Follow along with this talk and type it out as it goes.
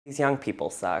These young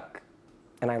people suck,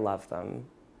 and I love them.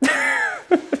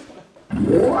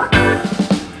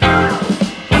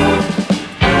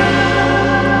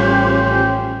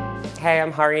 Hey,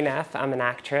 I'm Hari Neff. I'm an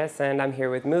actress, and I'm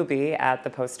here with MUBI at the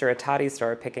Posteritati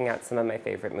store picking out some of my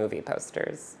favorite movie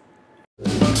posters.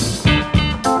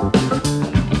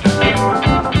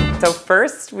 So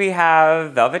first we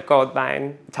have Velvet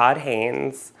Goldmine, Todd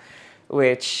Haynes,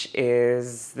 which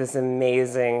is this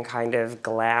amazing kind of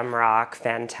glam rock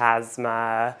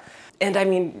phantasma. And I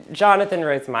mean, Jonathan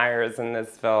Rhys Meyers in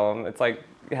this film, it's like,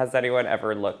 has anyone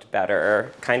ever looked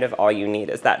better? Kind of all you need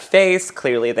is that face.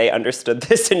 Clearly they understood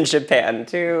this in Japan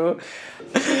too.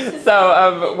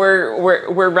 So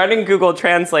we're running Google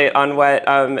Translate on what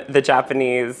the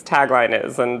Japanese tagline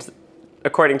is. And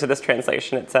according to this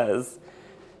translation, it says,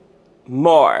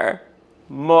 more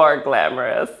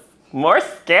glamorous, more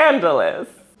scandalous.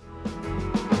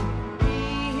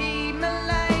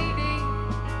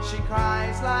 She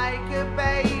cries like a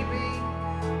baby.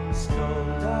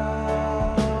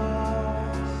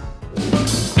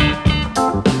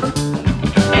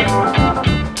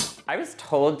 I was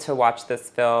told to watch this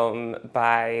film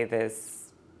by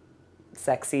this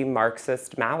sexy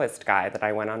Marxist Maoist guy that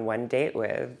I went on one date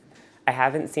with. I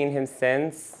haven't seen him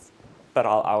since, but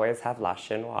I'll always have La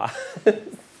Chinoise.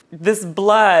 This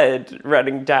blood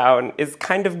running down is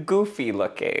kind of goofy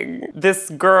looking. This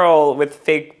girl with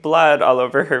fake blood all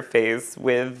over her face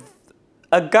with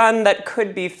a gun that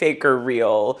could be fake or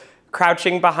real,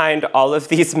 crouching behind all of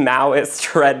these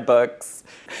Maoist red books.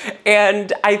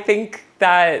 And I think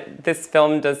that this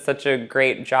film does such a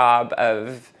great job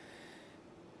of,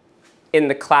 in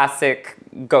the classic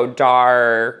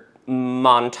Godard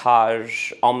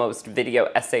montage, almost video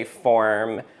essay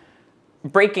form,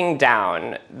 breaking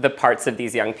down the parts of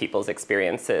these young people's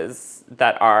experiences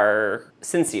that are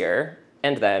sincere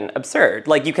and then absurd.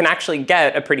 Like, you can actually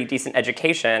get a pretty decent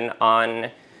education on,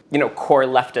 you know, core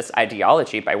leftist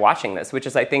ideology by watching this, which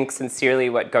is, I think, sincerely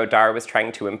what Godard was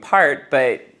trying to impart,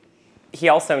 but he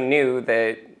also knew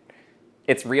that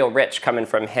it's real rich coming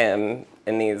from him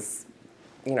in these,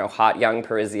 you know, hot young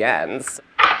Parisiennes.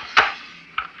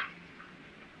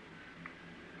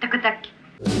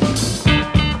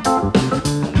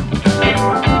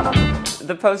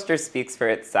 The poster speaks for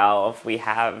itself. We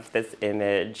have this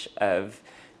image of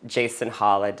Jason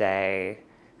Holiday,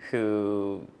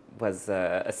 who was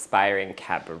an aspiring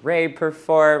cabaret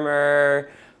performer,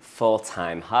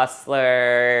 full-time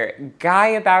hustler, guy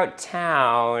about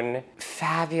town,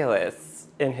 fabulous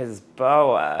in his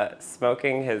boa,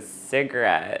 smoking his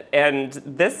cigarette. And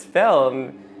this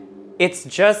film, it's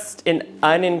just an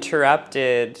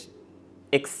uninterrupted,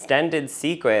 extended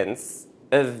sequence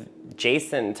of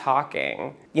Jason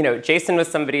talking. You know, Jason was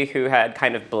somebody who had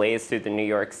kind of blazed through the New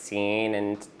York scene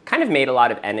and kind of made a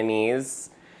lot of enemies,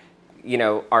 you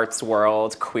know, arts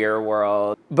world, queer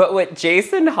world. But what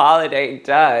Jason Holiday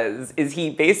does is he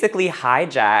basically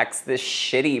hijacks this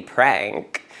shitty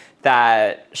prank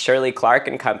that Shirley Clark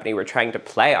and company were trying to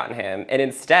play on him, and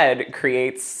instead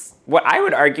creates what I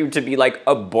would argue to be like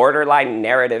a borderline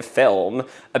narrative film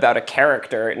about a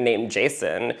character named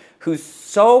Jason who's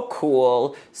so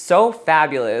cool, so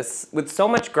fabulous, with so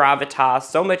much gravitas,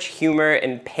 so much humor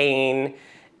and pain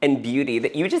and beauty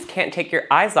that you just can't take your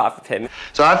eyes off of him.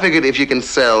 So I figured if you can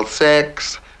sell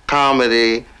sex,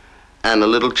 comedy, and a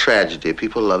little tragedy,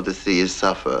 people love to see you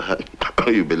suffer. Oh,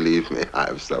 you believe me,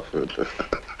 I've suffered.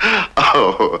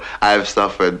 Oh, I've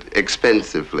suffered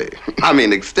expensively. I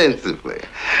mean, extensively.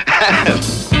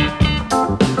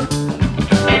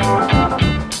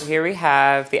 Here we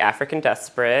have The African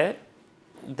Desperate,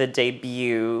 the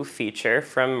debut feature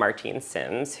from Martine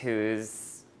Sims, who's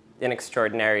an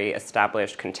extraordinary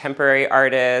established contemporary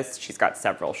artist. She's got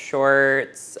several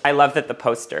shorts. I love that the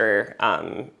poster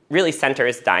really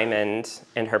centers Diamond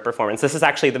in her performance. This is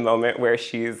actually the moment where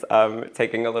she's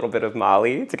taking a little bit of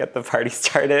Molly to get the party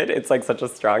started. It's like such a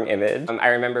strong image. I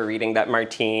remember reading that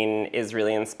Martine is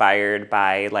really inspired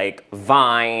by like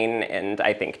Vine and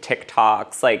I think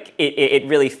TikToks. Like it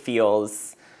really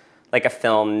feels like a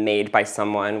film made by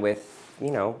someone with, you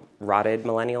know, rotted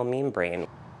millennial meme brain.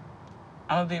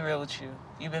 I'm gonna be real with you.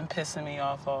 You've been pissing me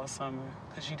off all summer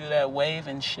because you do that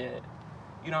waving shit.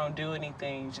 You don't do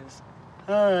anything, you just,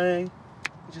 hi, you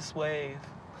just wave.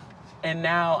 And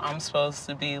now I'm supposed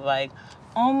to be like,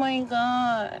 oh my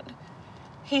God,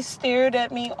 he stared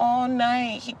at me all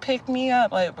night. He picked me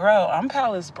up. Like, bro, I'm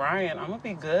Palace Bryant. I'm gonna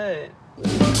be good.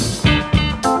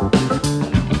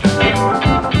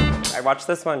 I watched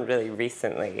this one really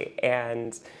recently,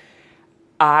 and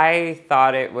I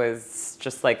thought it was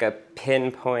just like a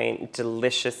pinpoint,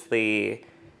 deliciously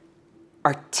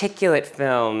articulate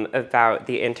film about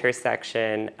the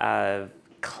intersection of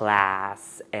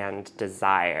class and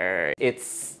desire.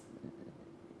 It's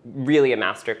really a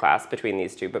masterclass between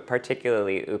these two, but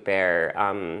particularly Hubert.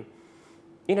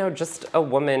 You know, just a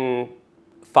woman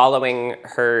following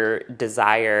her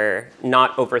desire,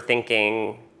 not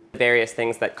overthinking various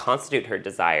things that constitute her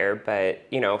desire, but,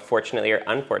 you know, fortunately or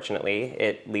unfortunately,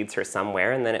 it leads her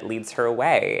somewhere and then it leads her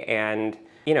away. And,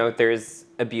 you know, there's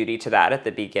a beauty to that at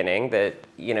the beginning that,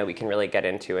 you know, we can really get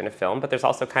into in a film, but there's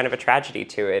also kind of a tragedy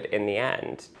to it in the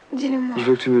end. Dis-le-moi. Je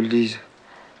veux que tu me le dises.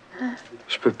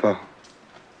 Je peux pas.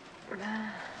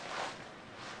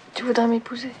 Tu voudrais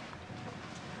m'épouser?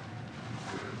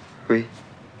 Oui.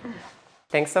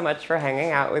 Thanks so much for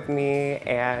hanging out with me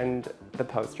and the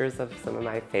posters of some of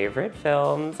my favorite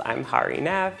films. I'm Hari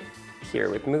Neff, here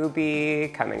with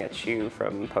MUBI, coming at you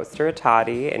from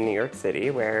Posteritati in New York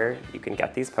City, where you can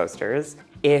get these posters.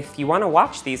 If you want to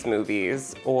watch these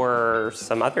movies or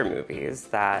some other movies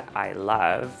that I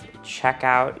love, check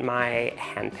out my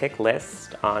handpick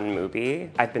list on MUBI.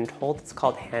 I've been told it's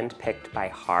called Handpicked by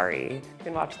Hari. You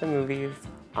can watch the movies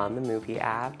on the MUBI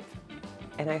app,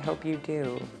 and I hope you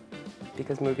do,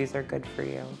 because movies are good for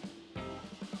you.